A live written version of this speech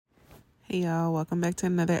Hey y'all, welcome back to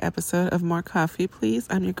another episode of More Coffee Please.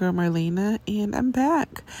 I'm your girl Marlena and I'm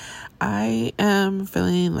back. I am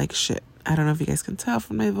feeling like shit. I don't know if you guys can tell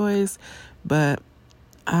from my voice, but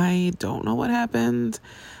I don't know what happened.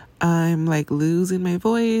 I'm like losing my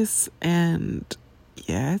voice and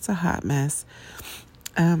yeah, it's a hot mess.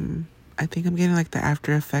 I think I'm getting like the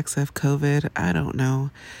after effects of COVID. I don't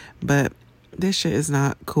know, but this shit is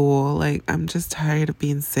not cool. Like, I'm just tired of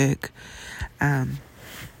being sick.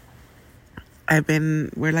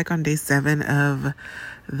 We're like on day 7 of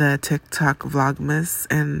the TikTok Vlogmas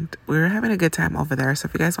and we're having a good time over there. So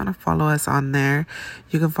if you guys want to follow us on there,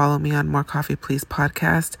 you can follow me on More Coffee Please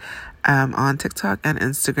podcast, on TikTok and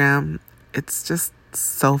Instagram. It's just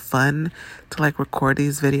so fun to like record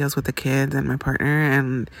these videos with the kids and my partner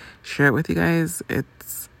and share it with you guys.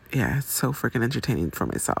 It's so freaking entertaining for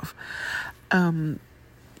myself.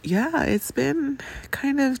 It's been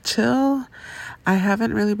kind of chill. I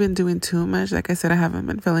haven't really been doing too much. Like I said, I haven't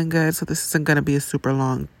been feeling good, so this isn't going to be a super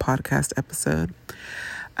long podcast episode.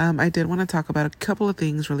 I did want to talk about a couple of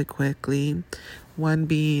things really quickly. One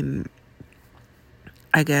being,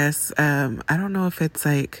 I guess, I don't know if it's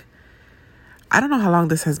like, I don't know how long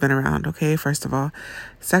this has been around, okay, first of all.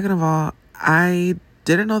 Second of all, I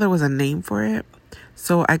didn't know there was a name for it.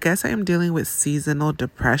 So I guess I am dealing with seasonal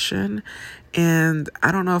depression. And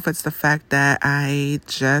I don't know if it's the fact that I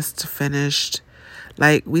just finished,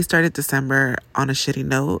 like, we started December on a shitty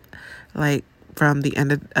note. Like, from the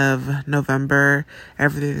end of November,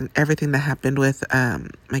 everything that happened with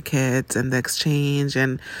my kids and the exchange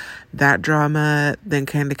and that drama then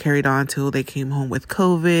kind of carried on till they came home with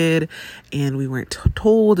COVID. And we weren't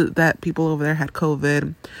told that people over there had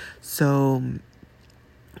COVID. So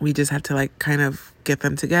we just had to like kind of get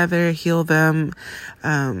them together, heal them.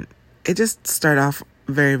 It just started off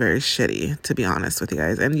very, very shitty, to be honest with you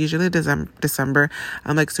guys. And usually December,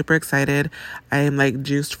 I'm like super excited. I am like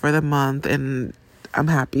juiced for the month and I'm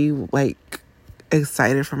happy, like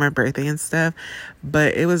excited for my birthday and stuff.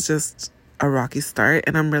 But it was just a rocky start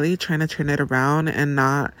and I'm really trying to turn it around and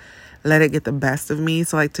not let it get the best of me.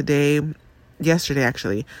 So like yesterday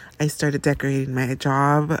actually, I started decorating my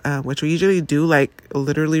job, which we usually do like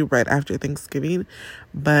literally right after Thanksgiving,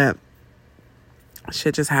 but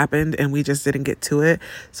shit just happened and we just didn't get to it.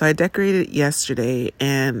 So I decorated yesterday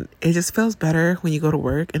and it just feels better when you go to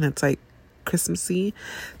work and it's like Christmassy.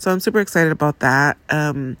 So I'm super excited about that.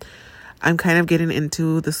 I'm kind of getting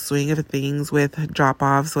into the swing of things with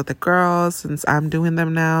drop-offs with the girls since I'm doing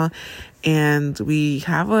them now. And we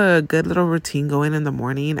have a good little routine going in the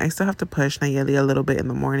morning. I still have to push Nayeli a little bit in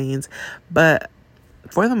the mornings. But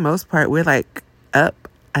for the most part, we're like up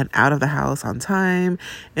and out of the house on time.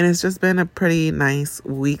 And it's just been a pretty nice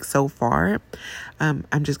week so far. I'm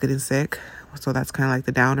just getting sick. So that's kind of like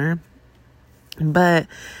the downer. But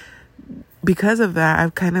because of that,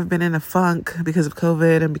 I've kind of been in a funk because of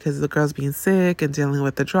COVID and because of the girls being sick and dealing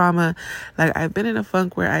with the drama. Like, I've been in a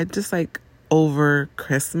funk where I just like over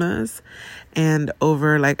Christmas and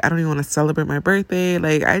over like I don't even want to celebrate my birthday.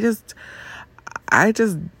 Like, I just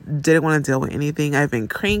didn't want to deal with anything. I've been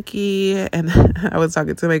cranky and I was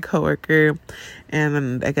talking to my coworker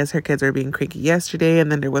and I guess her kids were being cranky yesterday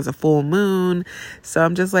and then there was a full moon. So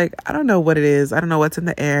I'm just like, I don't know what it is. I don't know what's in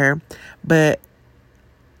the air, but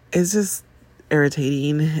it's just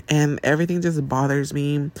irritating and everything just bothers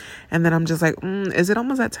me. And then I'm just like, is it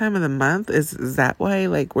almost that time of the month? Is that why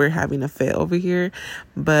like we're having a fit over here?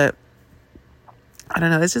 But I don't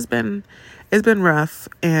know. It's been rough.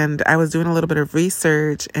 And I was doing a little bit of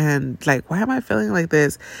research and like, why am I feeling like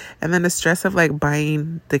this? And then the stress of like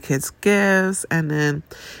buying the kids gifts and then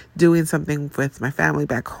doing something with my family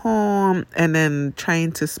back home and then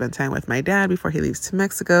trying to spend time with my dad before he leaves to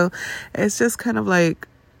Mexico. It's just kind of like,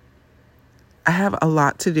 I have a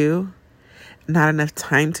lot to do, not enough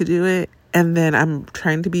time to do it. And then I'm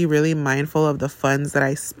trying to be really mindful of the funds that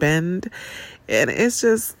I spend. And it's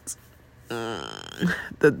just,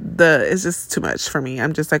 it's just too much for me.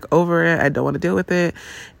 I'm just like over it. I don't want to deal with it.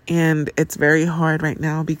 And it's very hard right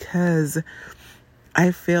now because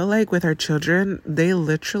I feel like with our children, they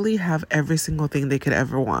literally have every single thing they could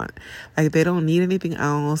ever want. Like, they don't need anything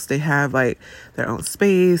else. They have like their own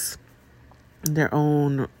space, their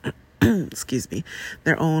own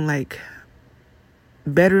their own like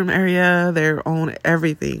bedroom area, their own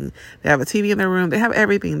everything. They have a TV in their room. They have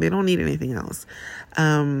everything. They don't need anything else.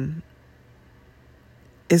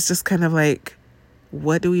 It's just kind of like,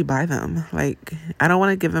 what do we buy them? Like, I don't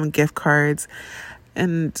want to give them gift cards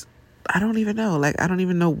and I don't even know. Like, I don't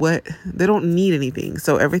even know what, they don't need anything.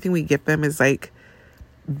 So everything we give them is like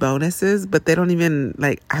bonuses, but they don't even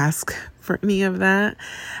like ask for any of that.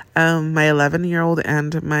 My 11-year-old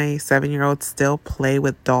and my 7-year-old still play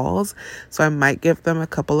with dolls, so I might give them a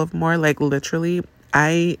couple of more. Like, literally,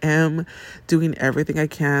 I am doing everything I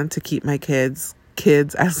can to keep my kids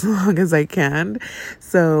as long as I can.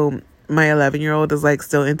 So my 11-year-old is like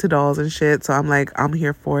still into dolls and shit, so I'm like, I'm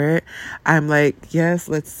here for it. I'm like, yes,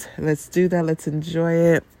 let's do that. Let's enjoy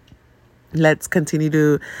it. Let's continue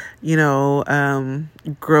to,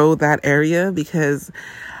 grow that area, because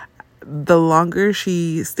the longer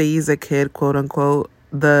she stays a kid, quote unquote,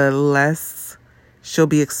 the less she'll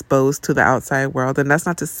be exposed to the outside world. And that's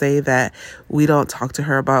not to say that we don't talk to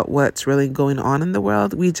her about what's really going on in the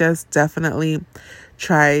world. We just definitely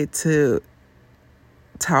try to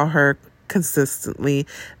tell her consistently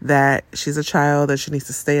that she's a child, that she needs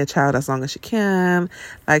to stay a child as long as she can.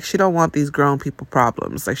 Like, she don't want these grown people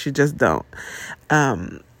problems. Like, she just don't.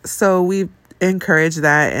 So we encourage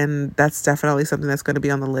that, and that's definitely something that's going to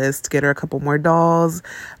be on the list. Get her a couple more dolls.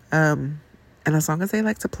 And as long as they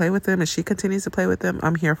like to play with them and she continues to play with them,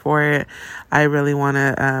 I'm here for it. I really want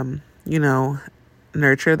to,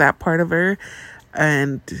 nurture that part of her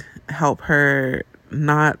and help her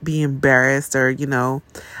not be embarrassed, or,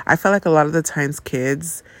 I feel like a lot of the times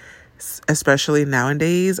kids, especially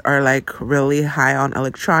nowadays, are like really high on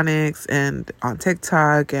electronics and on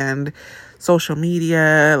TikTok and social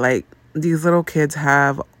media. Like, these little kids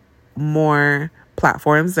have more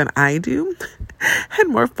platforms than I do and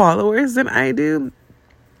more followers than I do.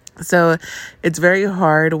 So it's very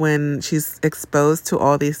hard when she's exposed to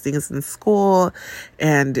all these things in school,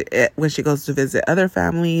 and when she goes to visit other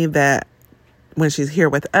family, that when she's here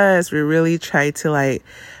with us, we really try to like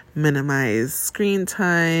minimize screen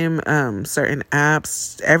time, certain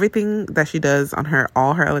apps, everything that she does on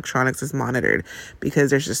all her electronics is monitored, because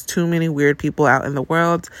there's just too many weird people out in the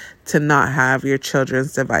world to not have your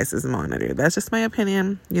children's devices monitored. That's just my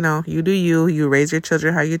opinion. You do you raise your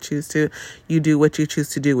children how you choose to, you do what you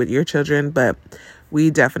choose to do with your children, but we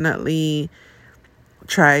definitely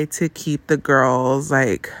try to keep the girls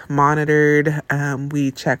like monitored.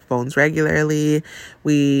 We check phones regularly.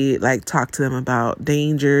 We like talk to them about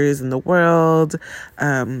dangers in the world,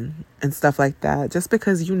 and stuff like that, just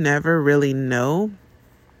because you never really know.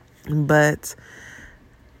 But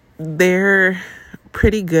they're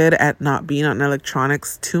pretty good at not being on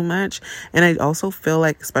electronics too much. And I also feel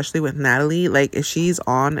like, especially with Natalie, like if she's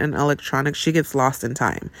on an electronic, she gets lost in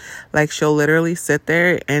time. Like, she'll literally sit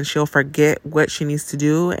there and she'll forget what she needs to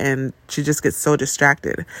do, and she just gets so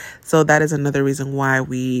distracted. So that is another reason why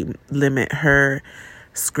we limit her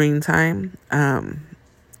screen time.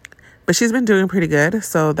 But she's been doing pretty good,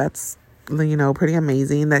 so that's pretty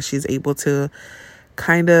amazing that she's able to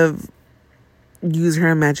kind of use her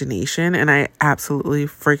imagination, and I absolutely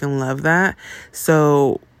freaking love that.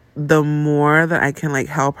 So the more that I can like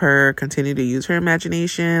help her continue to use her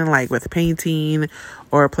imagination, like with painting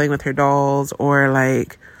or playing with her dolls, or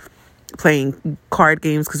like playing card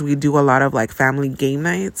games, because we do a lot of like family game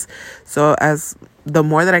nights. So as the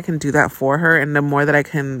more that I can do that for her, and the more that I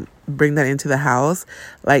can bring that into the house,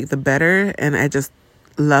 like the better. And I just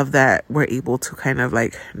love that we're able to kind of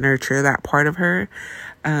like nurture that part of her.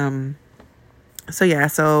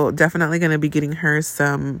 So definitely going to be getting her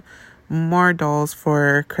some more dolls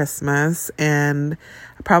for Christmas, and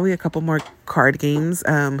probably a couple more card games.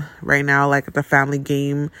 Right now, like the family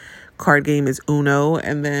game card game is Uno,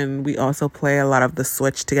 and then we also play a lot of the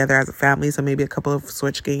Switch together as a family. So maybe a couple of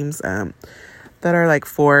Switch games that are like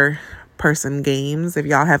 4-person games. If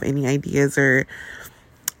y'all have any ideas or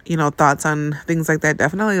thoughts on things like that,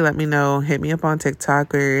 definitely let me know. Hit me up on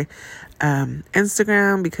TikTok or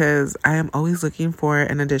Instagram, because I am always looking for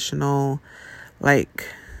an additional like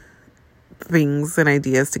things and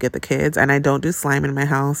ideas to get the kids. And I don't do slime in my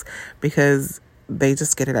house because they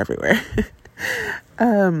just get it everywhere.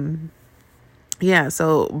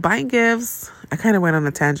 So buying gifts, I kind of went on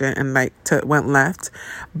a tangent and like went left,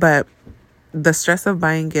 but the stress of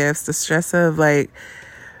buying gifts, the stress of like,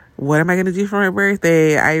 what am I going to do for my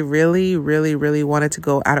birthday? I really, really, really wanted to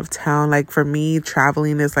go out of town. Like, for me,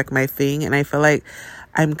 traveling is like my thing. And I feel like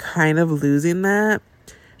I'm kind of losing that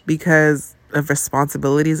because of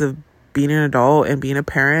responsibilities of being an adult and being a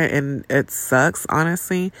parent. And it sucks,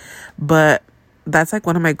 honestly. But that's like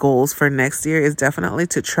one of my goals for next year, is definitely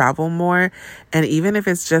to travel more. And even if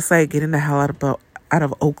it's just like getting the hell out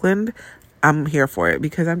of Oakland, I'm here for it,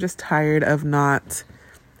 because I'm just tired of not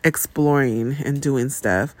exploring and doing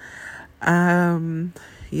stuff. I'm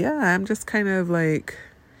just kind of like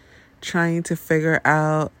trying to figure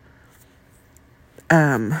out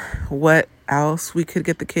what else we could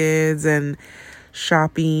get the kids, and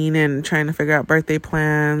shopping, and trying to figure out birthday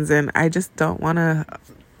plans. And I just don't want to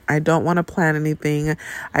I don't want to plan anything.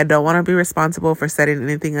 I don't want to be responsible for setting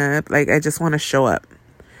anything up. Like, I just want to show up.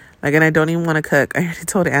 Like, and I don't even want to cook. I already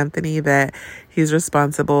told Anthony that he's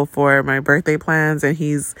responsible for my birthday plans, and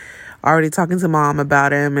he's already talking to Mom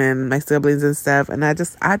about him and my siblings and stuff. And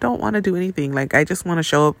I don't want to do anything. Like, I just want to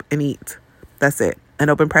show up and eat. That's it.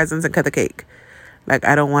 And open presents and cut the cake. Like,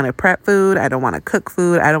 I don't want to prep food. I don't want to cook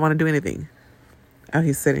food. I don't want to do anything. Oh,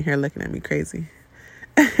 he's sitting here looking at me crazy.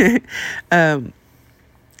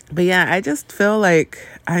 But yeah, I just feel like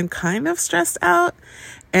I'm kind of stressed out.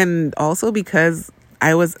 And also because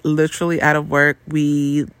I was literally out of work.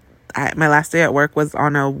 My last day at work was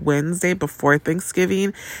on a Wednesday before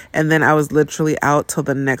Thanksgiving. And then I was literally out till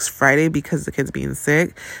the next Friday because the kid's being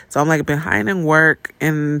sick. So I'm like behind in work,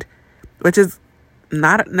 and which is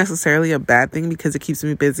not necessarily a bad thing because it keeps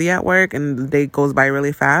me busy at work and the day goes by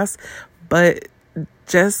really fast. But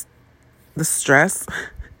just the stress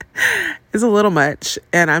is a little much,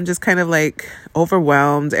 and I'm just kind of like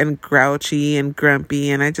overwhelmed and grouchy and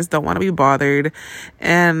grumpy, and I just don't want to be bothered.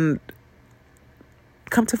 And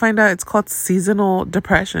come to find out, it's called seasonal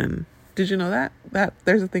depression. Did you know that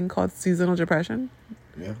there's a thing called seasonal depression?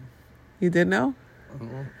 Yeah. You did know?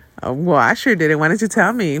 Uh-huh. Oh, well, I sure didn't. Why didn't you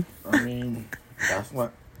tell me? I mean, that's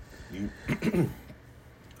what you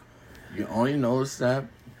you only notice that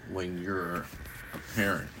when you're a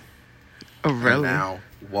parent. Oh, really? And now,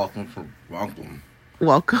 welcome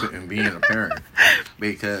and being a parent.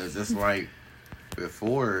 Because it's like,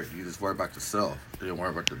 before, you just worry about yourself. You didn't worry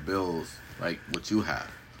about the bills, like what you have.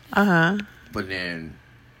 Uh-huh. But then,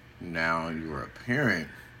 now you're a parent,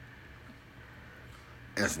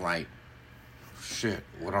 it's like, shit,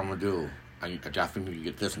 what I'm going to do? I definitely need to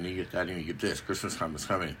get this, I need to get that, I need to get this. Christmas time is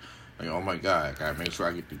coming. Like, oh my God, I got to make sure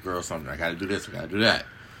I get the girl something. I got to do this, I got to do that.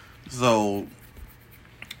 So,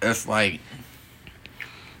 it's like,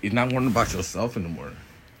 you're not worrying about yourself anymore,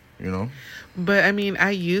 you know? But, I mean, I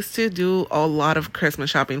used to do a lot of Christmas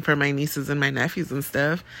shopping for my nieces and my nephews and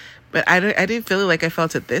stuff. But I didn't feel like I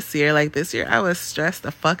felt it this year. Like, this year, I was stressed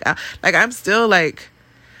the fuck out. Like, I'm still, like,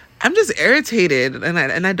 I'm just irritated.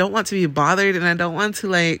 And I don't want to be bothered. And I don't want to,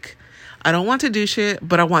 like, I don't want to do shit,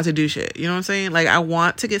 but I want to do shit. You know what I'm saying? Like, I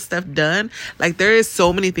want to get stuff done. Like, there is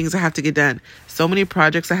so many things I have to get done. So many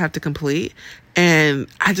projects I have to complete. And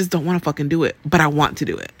I just don't want to fucking do it. But I want to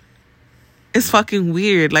do it. It's fucking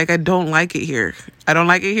weird. Like, I don't like it here. I don't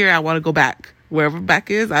like it here. I want to go back. Wherever back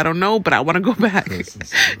is, I don't know, but I want to go back.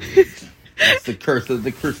 That's the curse of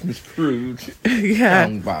the Christmas Scrooge. Yeah.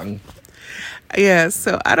 Bang, bang. Yeah,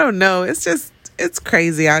 so I don't know. It's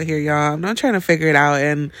crazy out here, y'all. I'm not trying to figure it out.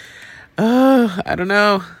 And, I don't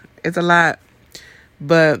know. It's a lot.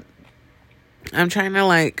 But I'm trying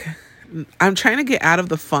to get out of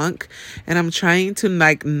the funk. And I'm trying to,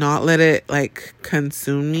 like, not let it, like,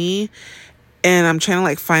 consume me. And I'm trying to,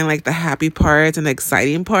 like, find, like, the happy parts and the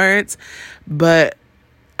exciting parts. But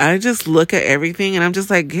I just look at everything and I'm just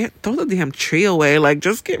like, throw the damn tree away. Like,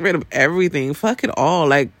 just get rid of everything. Fuck it all.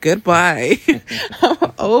 Like, goodbye.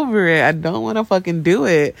 I'm over it. I don't want to fucking do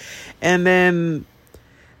it. And then,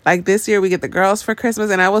 like, this year we get the girls for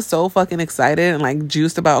Christmas. And I was so fucking excited and, like,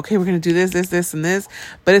 juiced about, okay, we're going to do this, and this.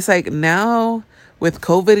 But it's like, now, with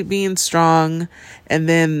COVID being strong, and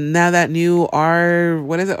then now that new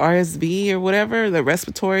RSV or whatever, the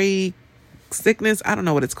respiratory sickness, I don't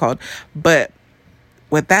know what it's called, but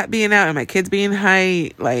with that being out and my kids being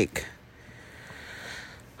high, like,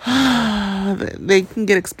 they can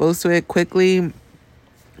get exposed to it quickly.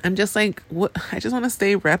 I'm just like, what? I just want to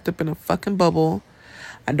stay wrapped up in a fucking bubble.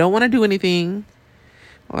 I don't want to do anything.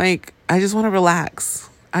 Like, I just want to relax.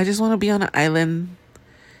 I just want to be on an island,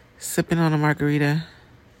 sipping on a margarita,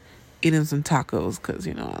 eating some tacos, because,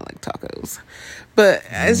 you know, I like tacos. But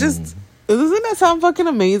it's just, doesn't that sound fucking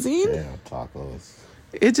amazing? Yeah, tacos.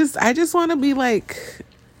 I just want to be like,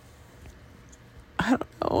 I don't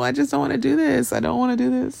know. I just don't want to do this. I don't want to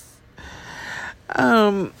do this.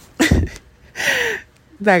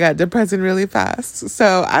 That got depressing really fast.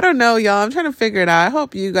 So I don't know, y'all. I'm trying to figure it out. I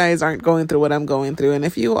hope you guys aren't going through what I'm going through. And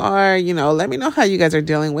if you are, you know, let me know how you guys are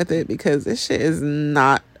dealing with it, because this shit is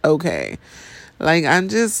not okay. Like, I'm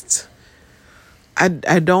just,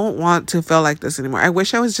 I don't want to feel like this anymore. I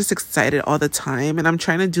wish I was just excited all the time. And I'm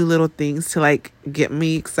trying to do little things to, like, get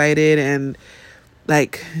me excited and,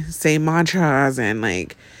 like, say mantras and,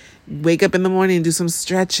 like, wake up in the morning and do some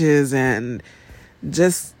stretches and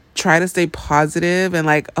just try to stay positive and,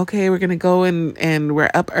 like, okay, we're gonna go and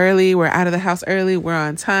we're up early, we're out of the house early, we're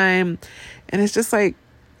on time. And it's just like,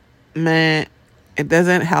 man, it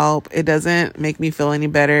doesn't help. It doesn't make me feel any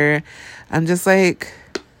better. I'm just, like,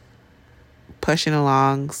 pushing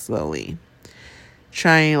along slowly.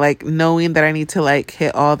 trying, like, knowing that I need to, like,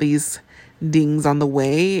 hit all these dings on the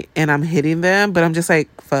way, and I'm hitting them, but I'm just like,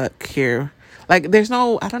 fuck, here. Like, there's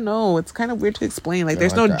no, I don't know, it's kind of weird to explain. Like,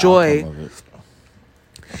 there's no joy.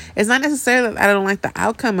 It's not necessarily that I don't like the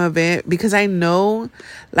outcome of it, because I know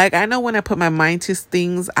when I put my mind to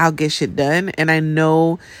things, I'll get shit done. And I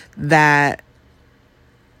know that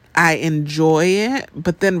I enjoy it.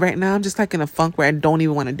 But then right now I'm just like in a funk where I don't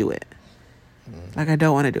even want to do it. Like, I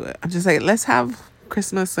don't want to do it. I'm just like, let's have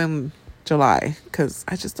Christmas in July, because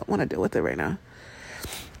I just don't want to deal with it right now.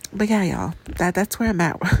 But yeah, y'all, that's where I'm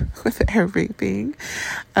at with everything.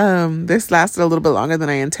 This lasted a little bit longer than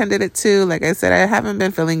I intended it to. Like I said, I haven't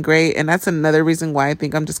been feeling great, and that's another reason why I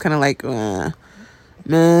think I'm just kind of like, nah,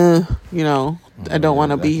 you know, I don't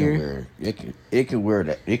want to be here. It can wear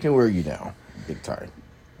you down big time.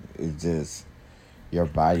 It's just your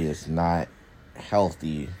body is not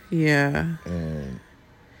healthy. Yeah. And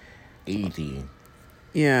eating.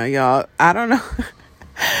 Yeah, y'all. I don't know.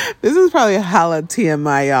 This is probably a hella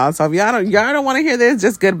TMI, y'all. So if y'all don't want to hear this,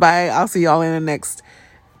 just goodbye. I'll see y'all in the next,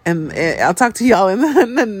 and I'll talk to y'all in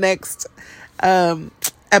the next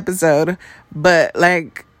episode. But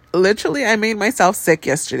like, literally, I made myself sick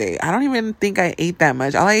yesterday. I don't even think I ate that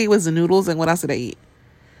much. All I ate was the noodles, and what else did I eat?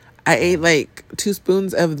 I ate like 2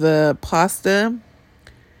 spoons of the pasta,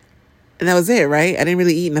 and that was it, right? I didn't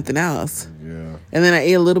really eat nothing else. Yeah. And then I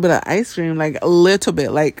ate a little bit of ice cream, like a little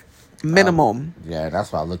bit, like minimum. Yeah,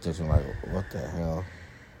 that's why I looked at you like, what the hell?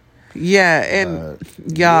 Yeah, and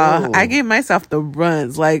y'all, I gave myself the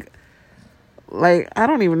runs. Like I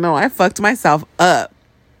don't even know. I fucked myself up.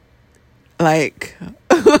 Like,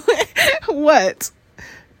 what?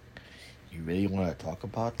 You really want to talk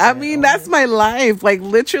about that? I mean, that's my life. Like,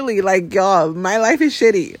 literally, like, y'all, my life is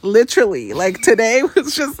shitty. Literally. Like, today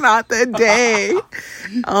was just not the day.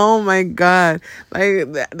 Oh, my God.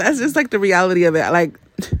 Like, that's just, like, the reality of it. Like,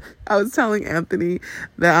 I was telling Anthony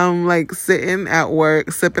that I'm, like, sitting at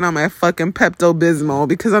work, sipping on my fucking Pepto-Bismol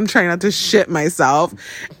because I'm trying not to shit myself.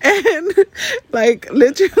 And, like,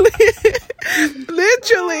 literally,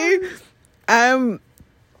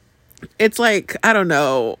 it's like, I don't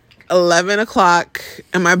know, 11 o'clock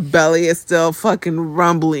and my belly is still fucking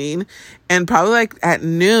rumbling, and probably like at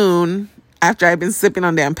noon, after I've been sipping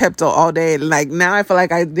on damn Pepto all day, like now I feel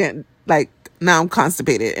like I didn't, like now I'm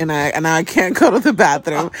constipated and I can't go to the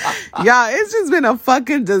bathroom. Y'all, it's just been a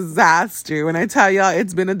fucking disaster. When I tell y'all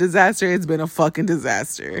it's been a disaster, it's been a fucking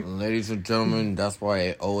disaster. Ladies and gentlemen, that's why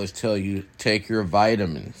I always tell you, take your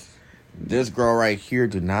vitamins. This girl right here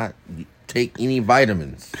did not take any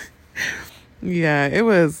vitamins. Yeah,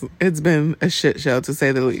 it's been a shit show to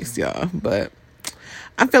say the least, y'all. But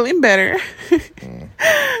I'm feeling better.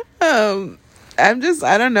 I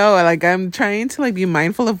don't know. Like, I'm trying to like be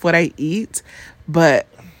mindful of what I eat, but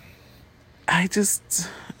I just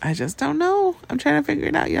don't know. I'm trying to figure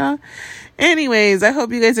it out, y'all. Anyways, I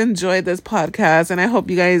hope you guys enjoyed this podcast, and I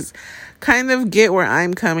hope you guys kind of get where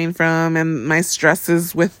I'm coming from and my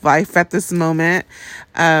stresses with life at this moment.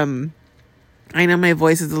 I know my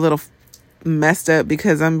voice is a little messed up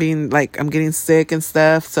because I'm getting sick and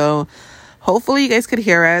stuff, so hopefully you guys could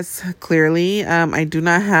hear us clearly. I do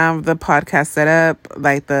not have the podcast set up,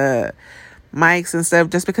 like the mics and stuff,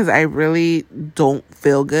 just because I really don't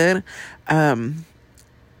feel good.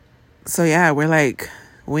 So yeah, we're like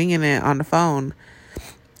winging it on the phone.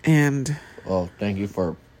 And well, thank you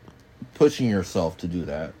for pushing yourself to do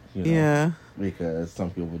that, you know? Yeah, because some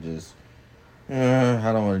people just I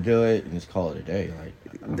don't want to do it and just call it a day. Like,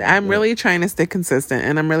 I'm really trying to stay consistent,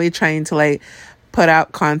 and I'm really trying to like put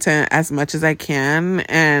out content as much as I can.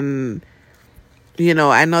 And you know,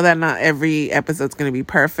 I know that not every episode's going to be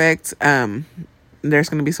perfect. There's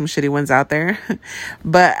going to be some shitty ones out there,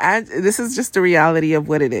 but this is just the reality of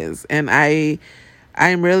what it is. And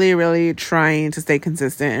I'm really, really trying to stay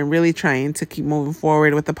consistent and really trying to keep moving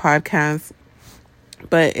forward with the podcast.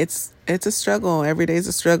 But it's a struggle. Every day is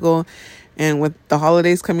a struggle. And with the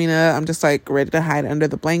holidays coming up, I'm just like ready to hide under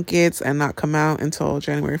the blankets and not come out until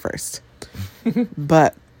January 1st.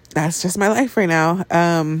 But that's just my life right now.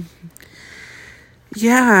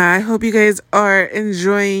 Yeah, I hope you guys are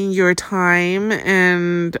enjoying your time,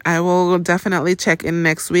 and I will definitely check in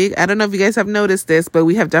next week. I don't know if you guys have noticed this, but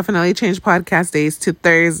we have definitely changed podcast days to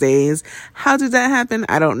Thursdays. How did that happen?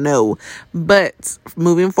 I don't know. But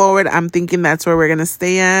moving forward, I'm thinking that's where we're going to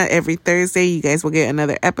stay at. Every Thursday, you guys will get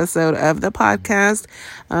another episode of the podcast.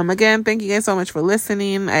 Again, thank you guys so much for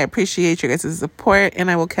listening. I appreciate your guys' support, and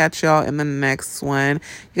I will catch y'all in the next one.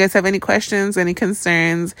 You guys have any questions, any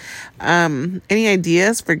concerns, any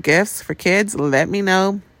ideas for gifts for kids, let me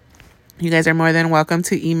know. You guys are more than welcome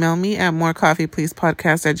to email me at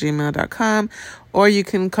morecoffeepleasepodcast@gmail.com, or you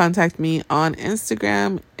can contact me on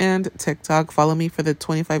Instagram and TikTok. Follow me for the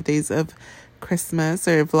 25 days of Christmas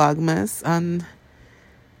or Vlogmas on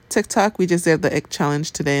TikTok. We just did the ick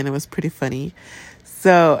challenge today and it was pretty funny.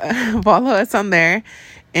 So follow us on there.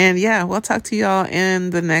 And yeah, we'll talk to y'all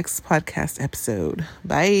in the next podcast episode.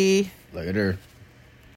 Bye. Later.